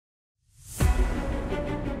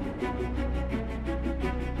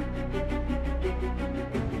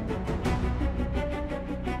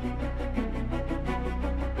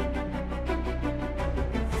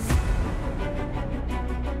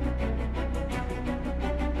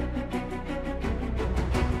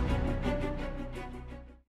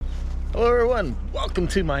Hello everyone, welcome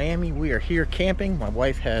to Miami. We are here camping. My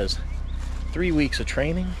wife has 3 weeks of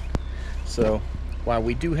training, so while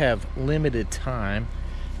we do have limited time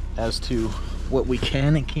as to what we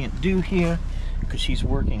can and can't do here, because she's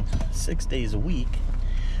working 6 days a week,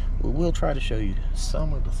 we will try to show you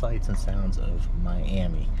some of the sights and sounds of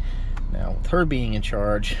Miami. Now, with her being in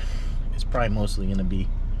charge, it's probably mostly going to be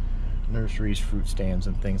nurseries, fruit stands,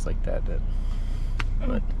 and things like that. But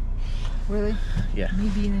really? Yeah. Me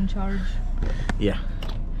being in charge? Yeah.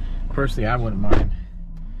 Personally, I wouldn't mind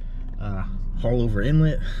haul over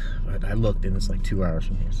inlet, but I looked and it's like 2 hours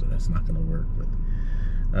from here, so that's not going to work.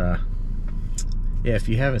 But yeah, if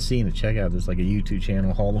you haven't seen it, check out, there's like a YouTube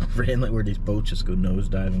channel, Haul Over Inlet, where these boats just go nose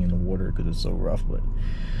diving in the water because it's so rough. But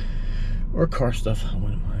or car stuff, I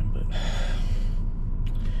wouldn't mind. But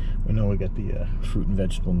we know we got the fruit and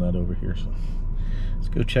vegetable nut over here, so let's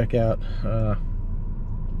go check out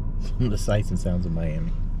some of the sights and sounds of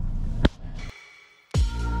Miami.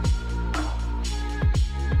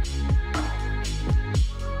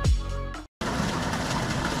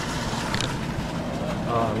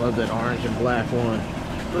 Oh, I love that orange and black one.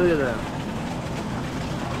 Look at that.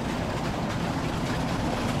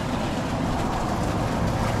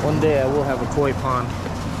 One day I will have a koi pond.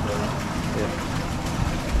 Yeah.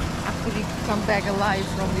 After you come back alive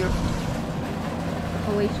from your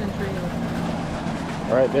Appalachian Trail.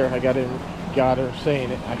 Right there, I got her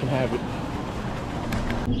saying it. I can have it.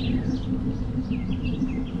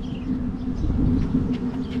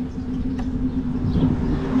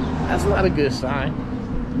 That's not a good sign.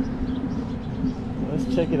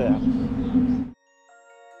 Let's check it out.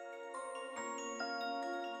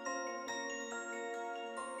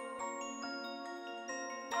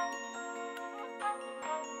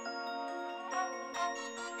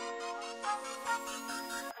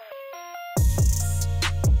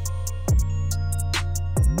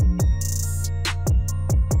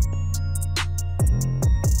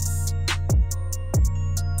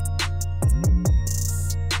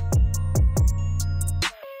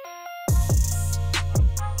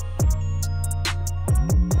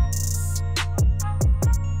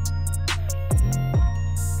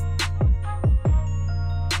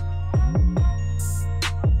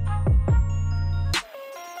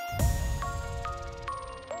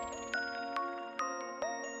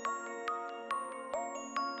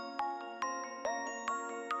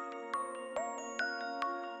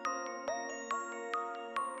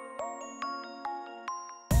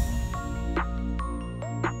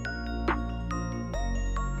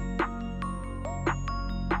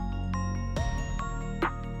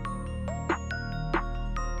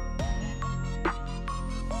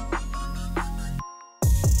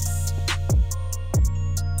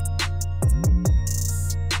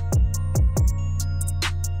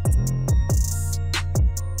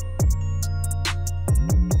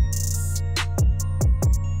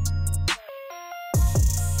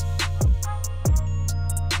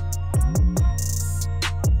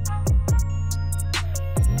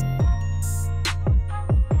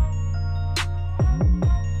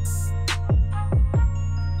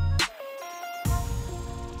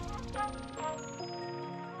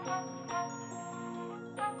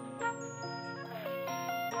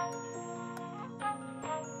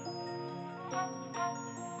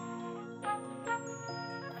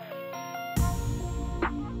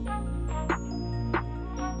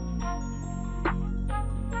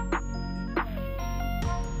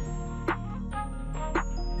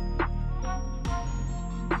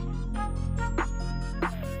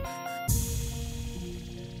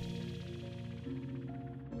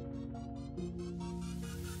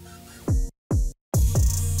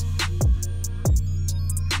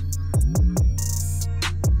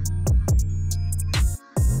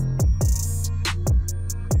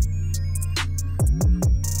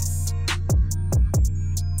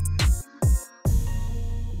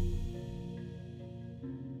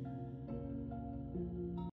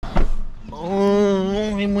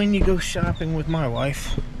 When you go shopping with my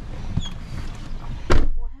wife,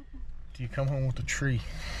 do you come home with a tree?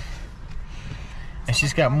 And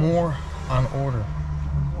she's got more on order.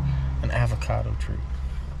 An avocado tree.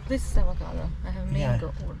 This is avocado. I have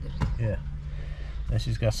mango ordered. Yeah. And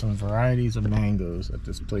she's got some varieties of mangoes that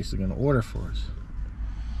this place is going to order for us.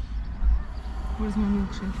 Where's my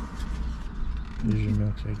milkshake? Here's your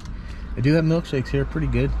milkshake. They do have milkshakes here, pretty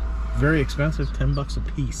good. Very expensive, $10 a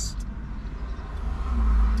piece.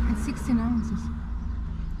 And 16 ounces.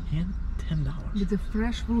 And $10. With the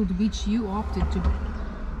fresh fruit, which you opted to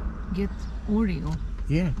get Oreo.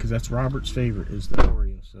 Yeah, because that's Robert's favorite, is the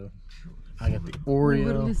Oreo. So I got the Oreo.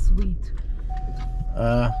 Overly sweet.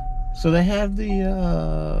 So they have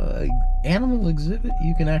the animal exhibit.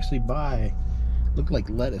 You can actually buy, look like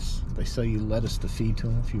lettuce. They sell you lettuce to feed to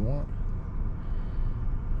them if you want.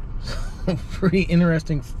 Pretty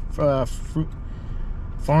interesting fruit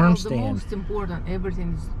farm stand. The most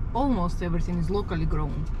important, almost everything is locally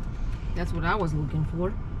grown. That's what I was looking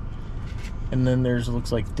for. And then there's,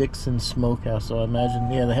 looks like Dixon Smokehouse. So I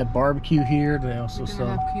imagine, yeah, they have barbecue here. They also We're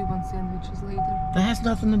gonna have Cuban sandwiches later. That has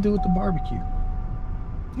nothing to do with the barbecue.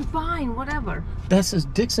 Fine, whatever. That says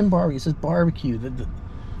Dixon Barbecue. It says barbecue.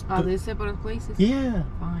 Are they separate places? Yeah.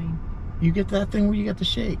 Fine. You get that thing where you get the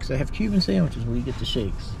shakes. They have Cuban sandwiches where you get the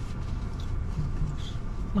shakes.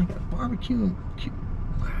 Oh my God, barbecue.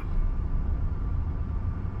 Wow.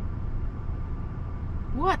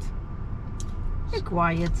 What? Be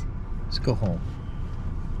quiet. Let's go home.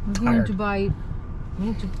 We're going to buy. We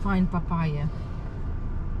need to find papaya.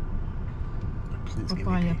 Please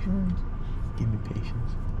Papaya plant. Give me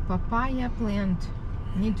patience. Papaya plant.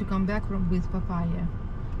 Need to come back with papaya.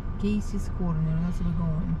 Casey's Corner. That's where we're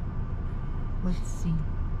going. Let's see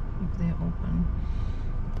if they're open.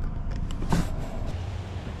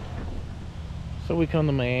 So we come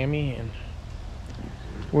to Miami, and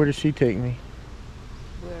where does she take me?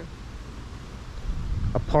 Where?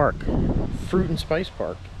 A park. Fruit and Spice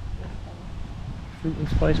Park. Fruit and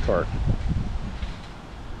Spice Park.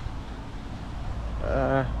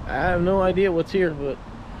 I have no idea what's here, but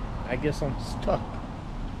I guess I'm stuck.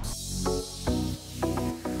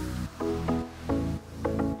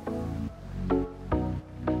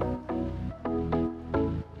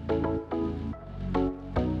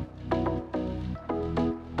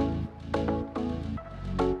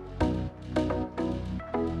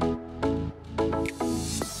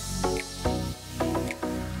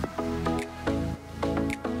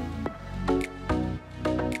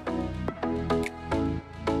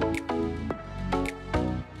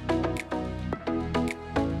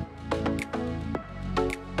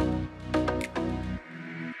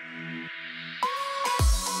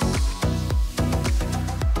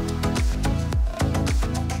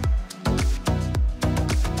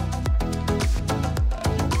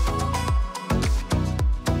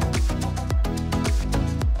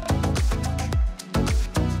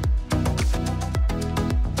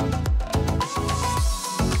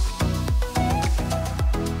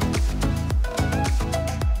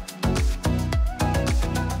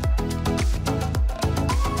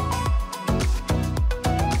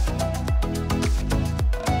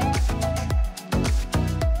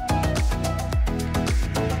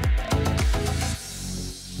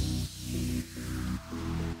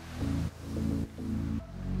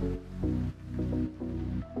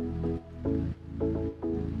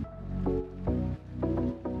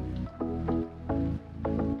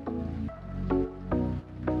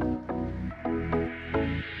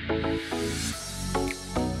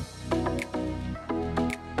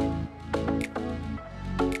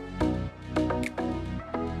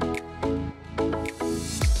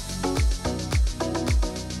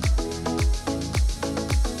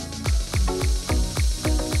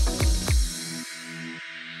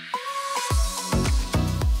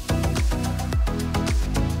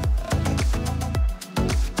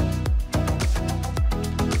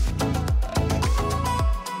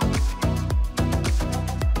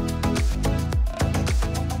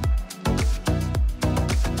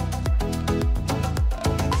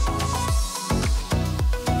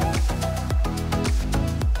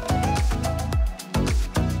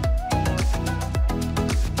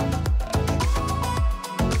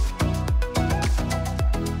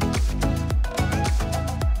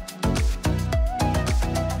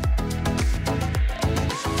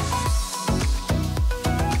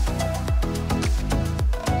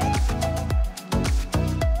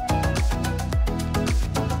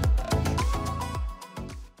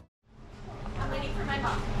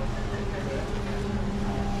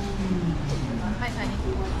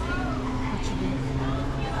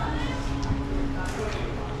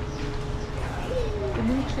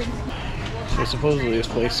 So supposedly this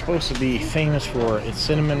place is supposed to be famous for its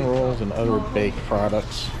cinnamon rolls and other baked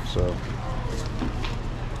products. So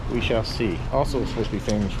we shall see. Also, it's supposed to be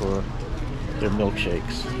famous for their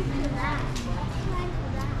milkshakes.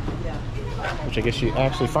 Which I guess you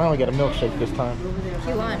actually finally got a milkshake this time.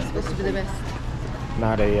 Q1 is supposed to be the best.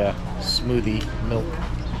 Not a smoothie milk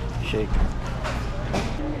shake.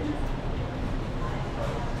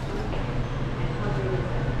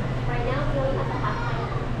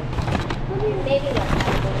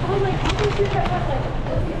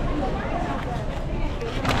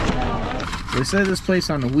 They said this place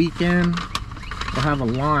on the weekend will have a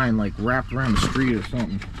line like wrapped around the street or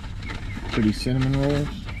something for these cinnamon rolls.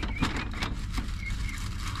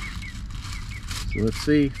 So let's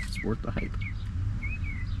see if it's worth the hype.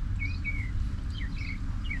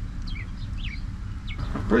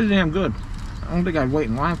 Pretty damn good. I don't think I'd wait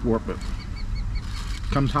in line for it, but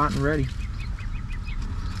it comes hot and ready.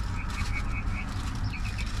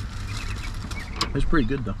 It's pretty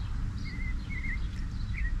good though.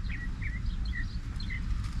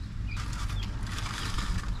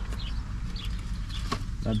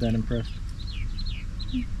 Not that impressed.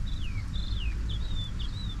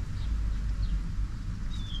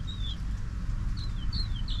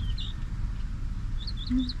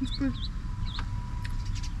 It's good.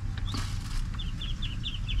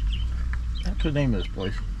 What's the name of this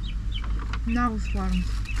place? Naus Farm.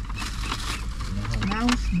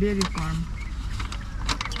 Naus Berry Farm.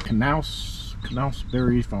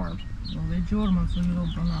 Knausberry Farm. Well, the Germans will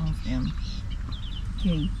pronounce M.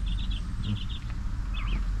 K.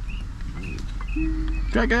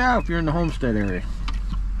 Check it out if you're in the Homestead area.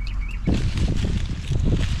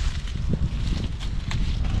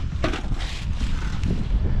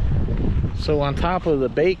 So on top of the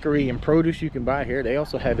bakery and produce you can buy here, they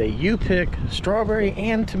also have a U-pick, strawberry,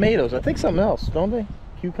 and tomatoes. I think something else, don't they?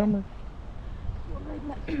 Cucumber?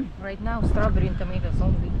 Right now, strawberry and tomatoes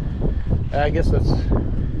only. I guess that's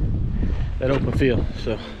that open field.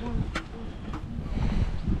 So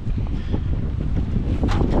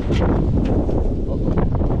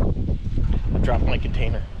I dropped my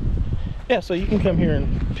container. Yeah, so you can come here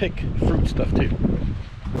and pick fruit stuff too.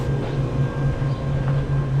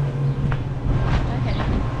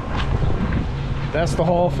 That's the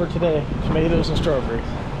haul for today. Tomatoes and strawberries.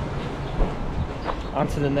 On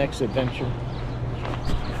to the next adventure.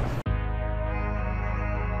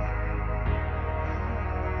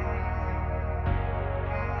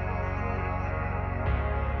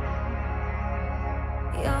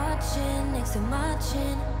 Your chin next to my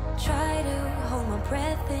chin, try to hold my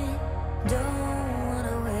breath in, don't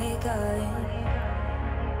wanna wake up.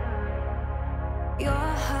 Your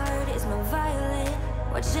heart is my violin,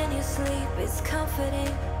 watching you sleep is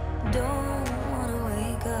comforting, don't wanna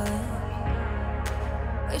wake up.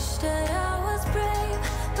 Wish that I was brave,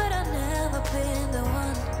 but I've never been the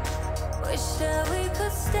one. Wish that we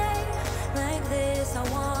could stay like this, I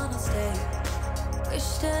wanna stay.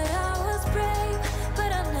 Wish that I was brave,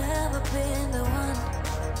 but I've never been the one.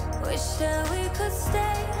 Wish that we could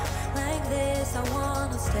stay like this, I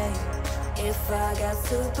wanna stay. If I got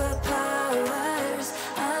superpowers,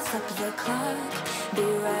 I'll stop the clock, be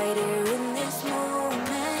right here in this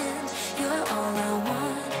moment. You're all I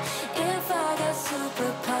want. If I got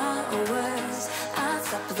superpowers, I'll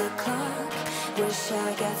stop the clock. Wish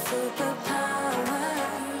I got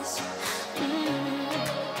superpowers.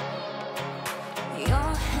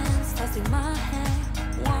 Your hands touching my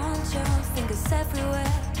hand, want your fingers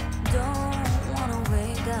everywhere, don't wanna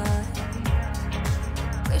wake up.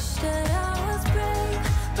 Wish that I was brave,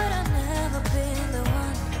 but I've never been the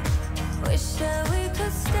one. Wish that we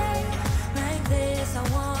could stay like this, I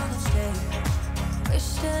wanna stay.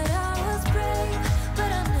 Wish that I was brave,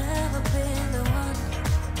 but I've never been the one.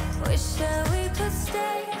 Wish that we could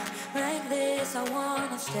stay like this, I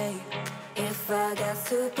wanna stay. If I got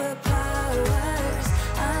superpowers,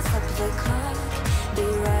 I'll stop the clock, be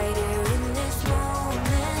right here in this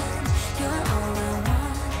moment. You're all I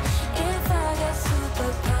want. If I got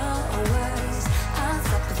superpowers, I'll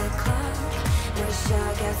stop the clock. Wish I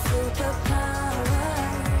got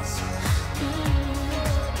superpowers.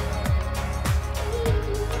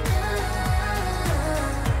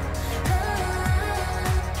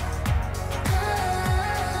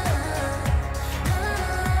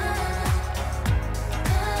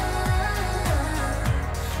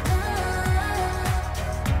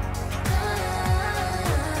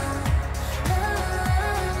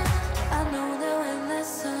 I know that when the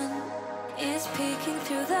sun is peeking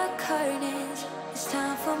through the curtains, it's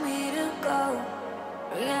time for me to go.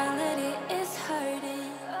 Reality is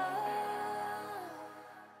hurting.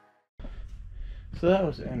 So that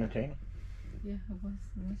was entertaining. Yeah, it was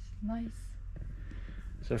nice.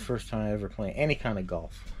 It's the first time I ever played any kind of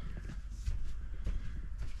golf.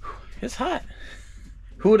 It's hot.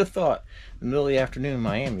 Who would have thought in the middle of the afternoon in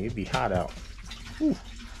Miami it'd be hot out? Whew.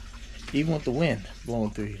 Even with the wind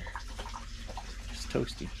blowing through here. It's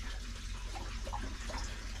toasty.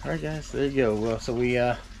 Alright guys, there you go. Well, so we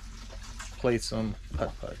played some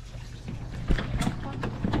putt-putt.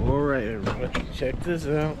 Alright everybody, check this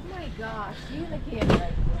out. Oh my gosh, you and the camera.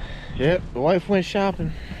 Yep, the wife went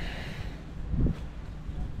shopping.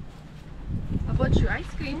 I bought you ice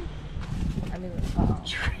cream. I mean,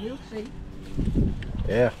 milkshake.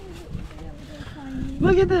 Yeah.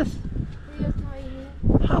 Look at this.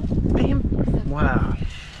 How damn. Wow.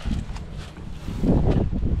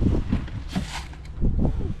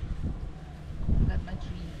 Got my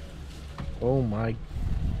tree. Oh my.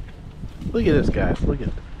 Look at this, guys. Look at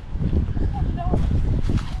it.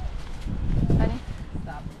 Honey,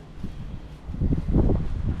 stop.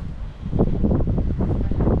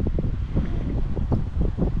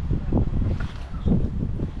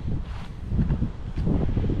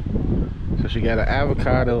 So she got an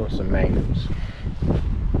avocado and some mangoes.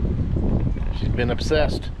 She's been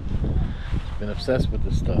obsessed. She's been obsessed with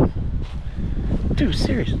this stuff. Dude,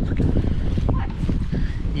 seriously, look at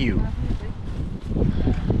you. Oh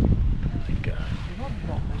my God.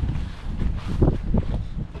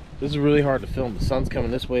 This is really hard to film. The sun's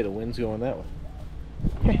coming this way, the wind's going that way.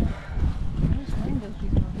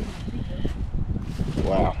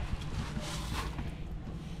 Wow.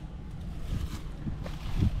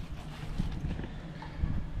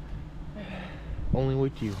 Only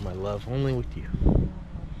with you, my love. Only with you.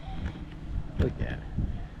 Look at it.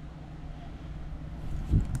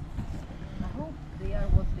 I hope they are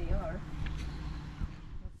what they are.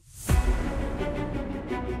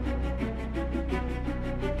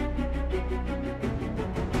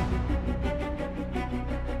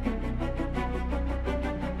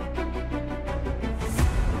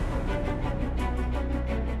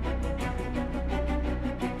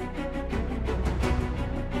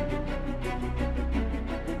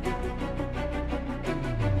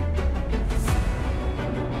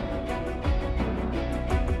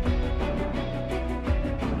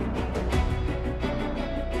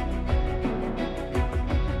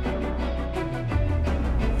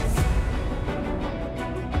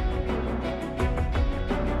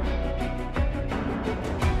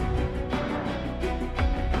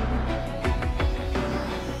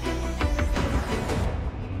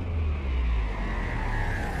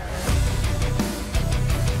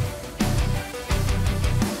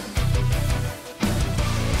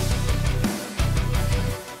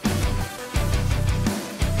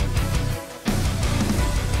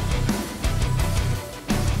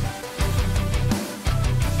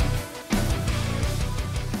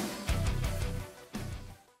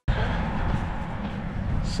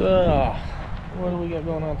 So, what do we got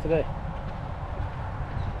going on today?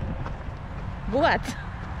 What?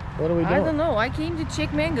 What are we doing? I don't know. I came to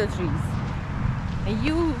check mango trees. And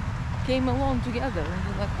you came along together. And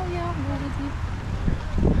you're like, oh yeah, what is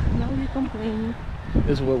it? Now you're complaining.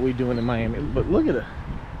 This is what we're doing in Miami. But look at it.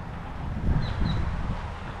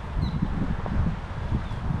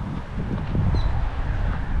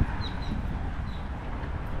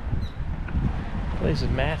 This place is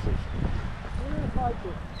massive.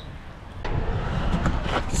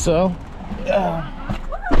 So,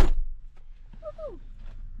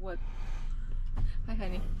 what? Hi,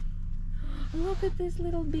 honey. Look at this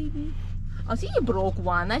little baby. Oh, see, you broke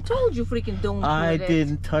one. I told you, freaking don't. I put it.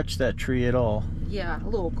 didn't touch that tree at all. Yeah,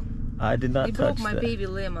 look. I did not You touch broke my that. baby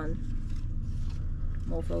lemon.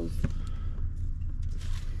 Mofos.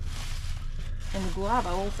 And the guava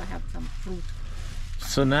also have some fruit.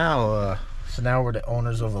 So now we're the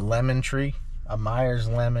owners of a lemon tree, a Myers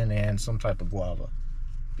lemon, and some type of guava.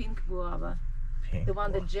 Pink guava. Pink The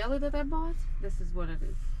one, guava. the jelly that I bought, this is what it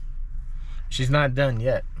is. She's not done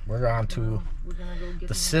yet. We're on to Now, we're gonna go get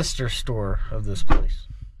the more. sister store of this place.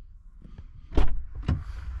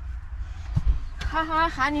 Haha,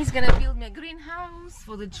 honey's gonna build me a greenhouse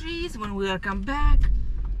for the trees when we come back.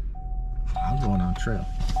 I'm going on trail.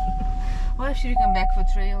 Well, if you come back for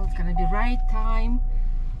trail, it's gonna be right time.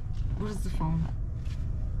 Where's the phone?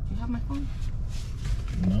 You have my phone?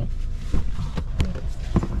 No.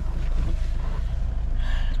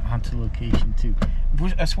 On to location 2.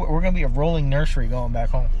 I swear, we're gonna be a rolling nursery going back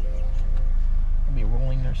home. Gonna be a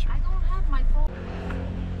rolling nursery. I don't have my phone.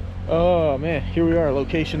 Oh man, here we are,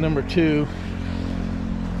 location number 2.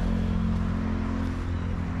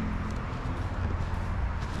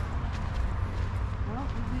 Well,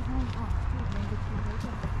 we'll be home. Oh, good, mango tree right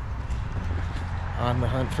there. On the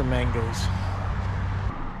hunt for mangoes.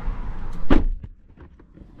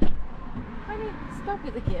 Honey, stop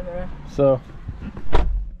with the camera. So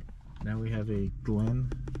now we have a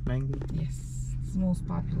Glen mango. Yes, it's the most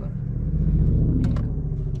popular. Mango.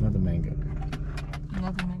 Another mango.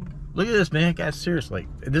 Another mango. Look at this, man, guys. Serious, like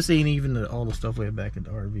this ain't even all the stuff we have back at the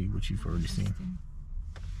RV, which you've already seen.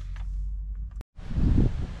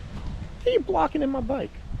 Hey, you're blocking in my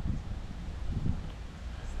bike.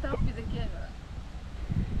 Stop with the camera.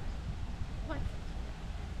 What?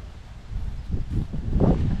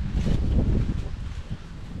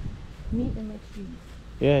 Me and my trees.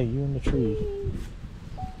 Yeah, you and the tree.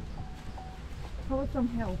 How about some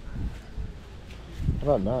help?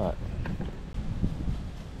 How about not?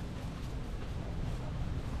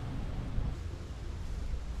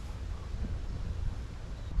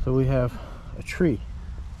 So we have a tree,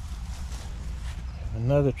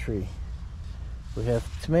 another tree. We have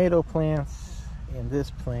tomato plants and this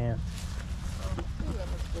plant.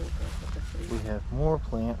 We have more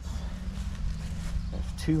plants. There's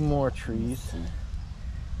 2 more trees.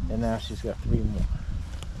 And now she's got 3 more.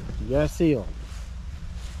 You guys see all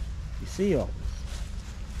this? You see all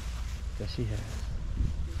this that she has.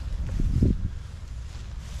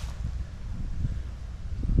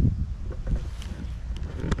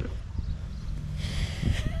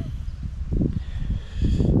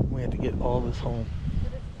 We had to get all this home.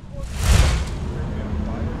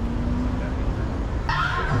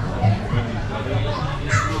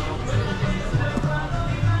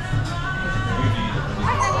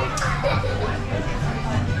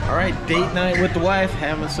 Alright, date night with the wife,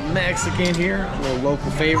 having some Mexican here, a little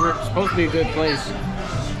local favorite. Supposed to be a good place.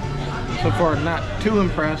 So far, not too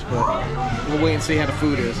impressed, but we'll wait and see how the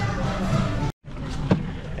food is.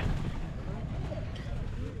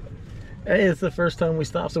 Hey, it's the first time we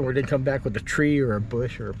stopped somewhere. Didn't come back with a tree or a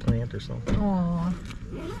bush or a plant or something. Aww.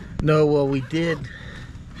 No, well, we did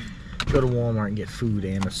go to Walmart and get food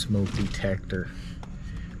and a smoke detector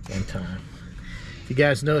one time. If you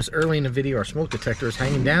guys noticed early in the video, our smoke detector is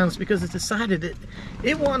hanging down. It's because it decided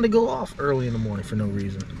it wanted to go off early in the morning for no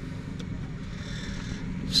reason.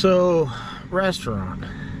 So, restaurant.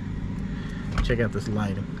 Check out this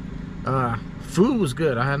lighting. Food was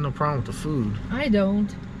good. I had no problem with the food. I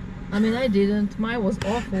don't. I mean, I didn't. Mine was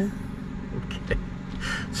awful. Okay.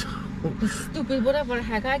 So, Stupid, whatever the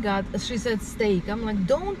heck I got. She said steak. I'm like,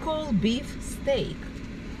 don't call beef steak.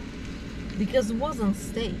 Because it wasn't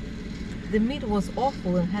steak. The meat was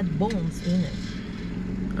awful and had bones in it.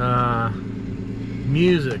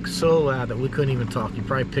 Music so loud that we couldn't even talk. You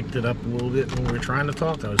probably picked it up a little bit when we were trying to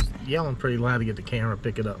talk. I was yelling pretty loud to get the camera to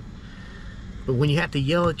pick it up. But when you have to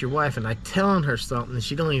yell at your wife and I telling her something and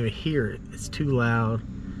she don't even hear it, it's too loud.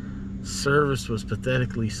 Service was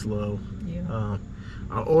pathetically slow. Yeah.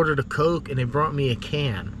 I ordered a Coke and they brought me a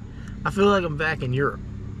can. I feel like I'm back in Europe.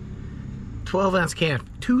 12-ounce can,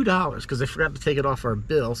 $2, because they forgot to take it off our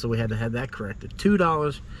bill, so we had to have that corrected.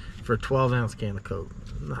 $2 for a 12-ounce can of Coke.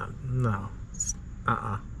 No.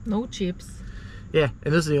 No chips. Yeah,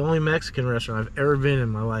 and this is the only Mexican restaurant I've ever been in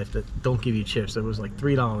my life that don't give you chips. It was like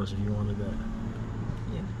 $3 if you wanted that.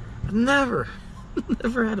 Yeah. I've never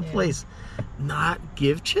had a place not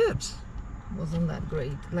give chips. Wasn't that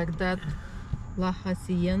great? Like that La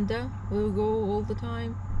Hacienda we go all the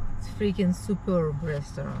time. It's freaking superb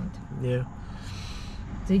restaurant. Yeah.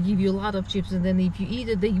 They give you a lot of chips and then if you eat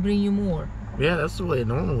it, they bring you more. Yeah, that's the way it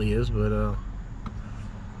normally is, but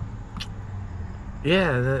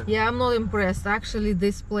yeah. Yeah, I'm not impressed. Actually,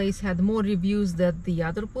 this place had more reviews than the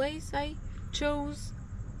other place I chose.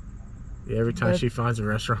 Yeah, every time she finds a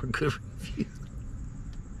restaurant with good reviews.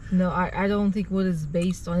 No, I don't think what it's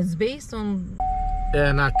based on. It's based on...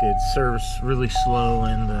 Yeah, not good. Service really slow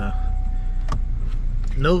and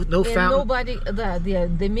no fountain. Nobody,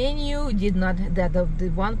 the menu did not,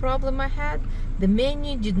 the one problem I had, the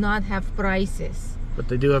menu did not have prices. But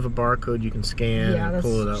they do have a barcode you can scan and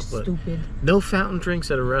pull it up. But stupid. No fountain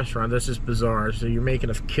drinks at a restaurant. That's just bizarre. So you're making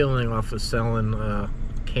a killing off of selling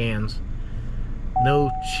cans.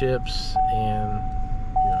 No chips and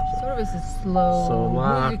service is slow. So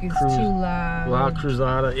music is too loud. La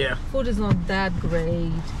Cruzada, yeah. Food is not that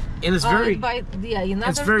great. And it's very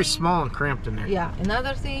it's very small and cramped in there. Yeah,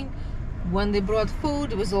 another thing, when they brought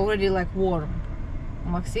food, it was already like warm.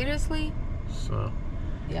 I'm like, seriously? So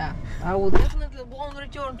yeah, I will definitely won't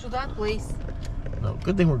return to that place. No,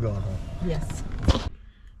 good thing we're going home. Yes.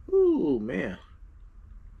 Ooh, man.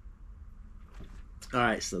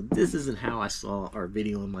 Alright, so this isn't how I saw our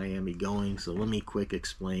video in Miami going, so let me quick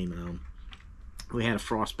explain. We had a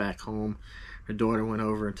frost back home. Her daughter went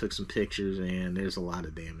over and took some pictures, and there's a lot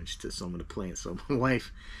of damage to some of the plants. So my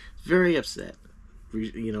wife is very upset.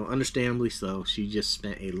 You know, understandably so. She just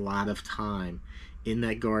spent a lot of time in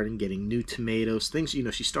that garden getting new tomatoes, things, you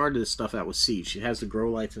know, she started this stuff out with seeds. She has the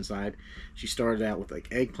grow lights inside. She started out with like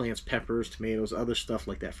eggplants, peppers, tomatoes, other stuff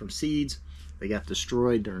like that from seeds. They got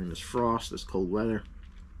destroyed during this frost, this cold weather.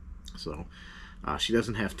 So she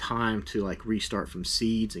doesn't have time to like restart from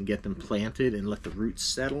seeds and get them planted and let the roots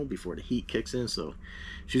settle before the heat kicks in. So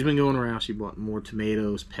she's been going around. She bought more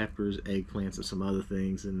tomatoes, peppers, eggplants, and some other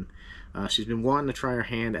things. And she's been wanting to try her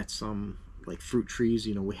hand at some like fruit trees.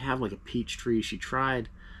 You know, we have like a peach tree. She tried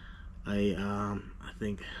a I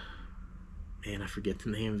think, man, I forget the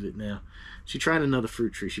name of it now. She tried another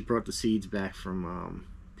fruit tree. She brought the seeds back from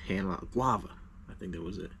Panama, guava, I think that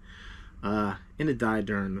was it. And it died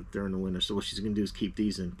during the winter. So what she's gonna do is keep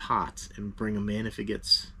these in pots and bring them in if it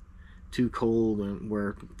gets too cold, and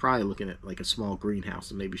we're probably looking at like a small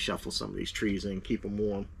greenhouse and maybe shuffle some of these trees in, keep them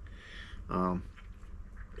warm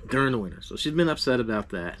during the winter. So she's been upset about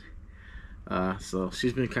that. So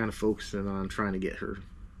she's been kind of focusing on trying to get her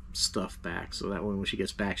stuff back, so that way when she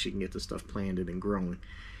gets back she can get the stuff planted and growing.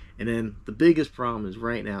 And then the biggest problem is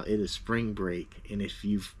right now it is spring break, and if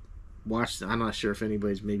you've watched, I'm not sure if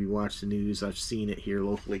anybody's maybe watched the news, I've seen it here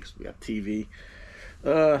locally because we got TV.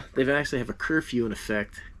 They've actually have a curfew in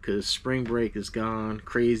effect because spring break is gone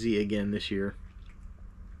crazy again this year.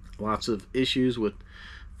 Lots of issues with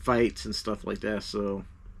fights and stuff like that, so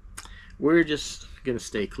we're just gonna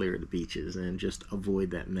stay clear of the beaches and just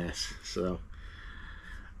avoid that mess. So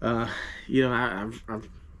you know, I've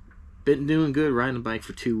been doing good riding a bike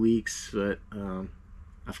for 2 weeks, but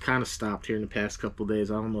I've kind of stopped here in the past couple days.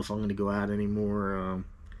 I don't know if I'm going to go out anymore.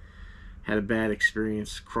 Had a bad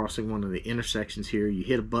experience crossing one of the intersections here. You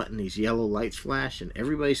hit a button, these yellow lights flash, and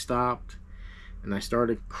everybody stopped. And I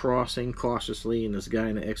started crossing cautiously, and this guy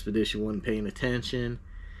in the Expedition wasn't paying attention.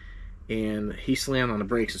 And he slammed on the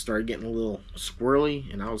brakes and started getting a little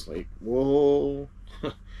squirrely, and I was like, whoa.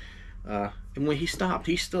 And when he stopped,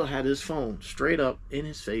 he still had his phone straight up in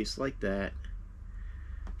his face like that.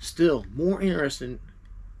 Still more interested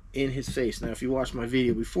in his face. Now, if you watched my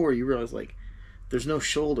video before, you realize like there's no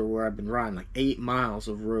shoulder where I've been riding like 8 miles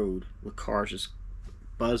of road with cars just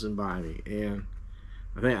buzzing by me, and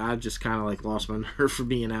I think I just kind of like lost my nerve for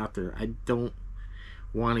being out there. I don't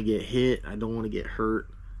want to get hit. I don't want to get hurt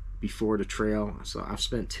before the trail. So I've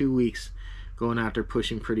spent 2 weeks going out there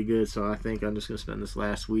pushing pretty good. So I think I'm just gonna spend this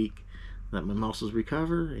last week, let my muscles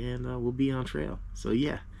recover, and we'll be on trail. So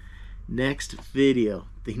yeah, next video,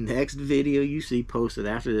 the next video you see posted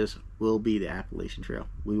after this will be the Appalachian Trail.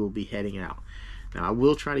 We will be heading out. Now I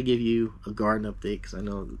will try to give you a garden update because I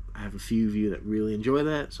know I have a few of you that really enjoy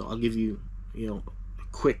that. So I'll give you, you know, a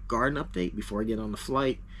quick garden update before I get on the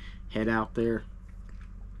flight, head out there.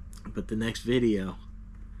 But the next video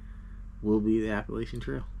will be the Appalachian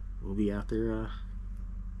Trail. We'll be out there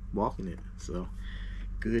walking it. So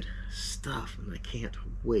good stuff, and I can't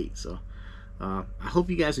wait. So I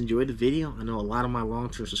hope you guys enjoyed the video. I know a lot of my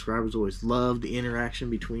long-term subscribers always loved the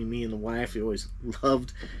interaction between me and the wife. They always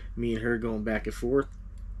loved me and her going back and forth.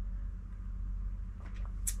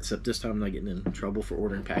 Except this time I'm not getting in trouble for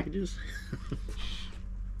ordering packages.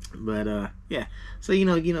 But yeah, so you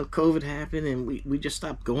know COVID happened, and we just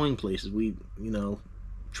stopped going places. We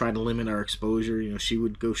tried to limit our exposure. She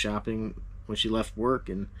would go shopping when she left work,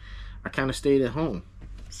 and I kind of stayed at home.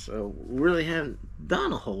 So we really haven't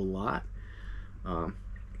done a whole lot.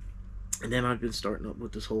 And then I've been starting up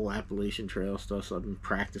with this whole Appalachian Trail stuff, so I've been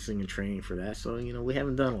practicing and training for that. So we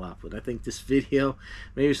haven't done a lot, but I think this video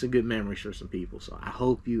maybe some good memories for some people. So I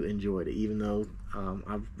hope you enjoyed it, even though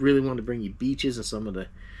I really wanted to bring you beaches and some of the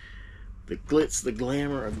glitz, the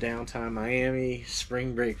glamour of downtown Miami.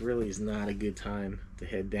 Spring break really is not a good time to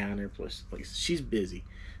head down there. Plus she's busy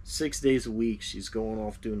 6 days a week. She's going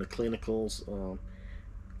off doing the clinicals.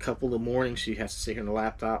 Couple of mornings she has to sit here on the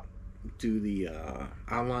laptop, do the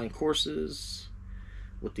online courses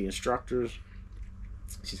with the instructors.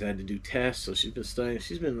 She's had to do tests, so she's been studying.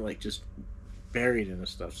 She's been like just buried in this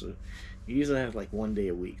stuff. So you usually have like 1 day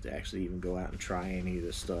a week to actually even go out and try any of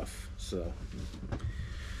this stuff. So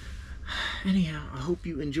anyhow, I hope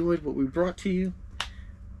you enjoyed what we brought to you.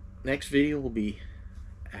 Next video will be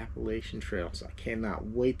Appalachian Trail, so I cannot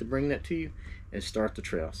wait to bring that to you and start the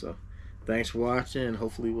trail. So thanks for watching, and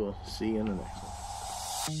hopefully we'll see you in the next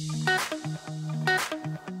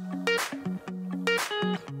one.